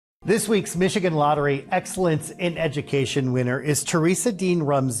This week's Michigan Lottery Excellence in Education winner is Theresa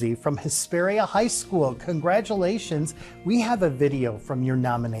Dean-Rumsey from Hesperia High School. Congratulations. We have a video from your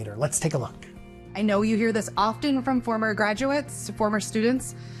nominator. Let's take a look. I know you hear this often from former graduates, former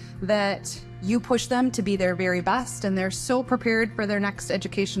students, that you push them to be their very best and they're so prepared for their next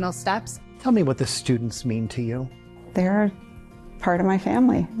educational steps. Tell me what the students mean to you. They're part of my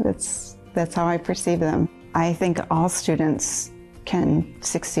family. That's how I perceive them. I think all students can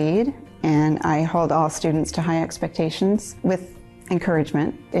succeed, and I hold all students to high expectations with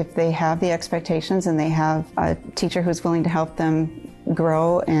encouragement. If they have the expectations and they have a teacher who's willing to help them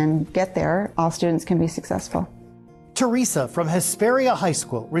grow and get there, all students can be successful. Theresa from Hesperia High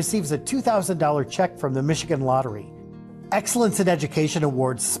School receives a $2,000 check from the Michigan Lottery. Excellence in Education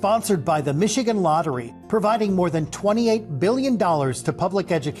Awards sponsored by the Michigan Lottery, providing more than $28 billion to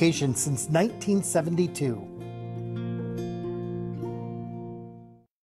public education since 1972.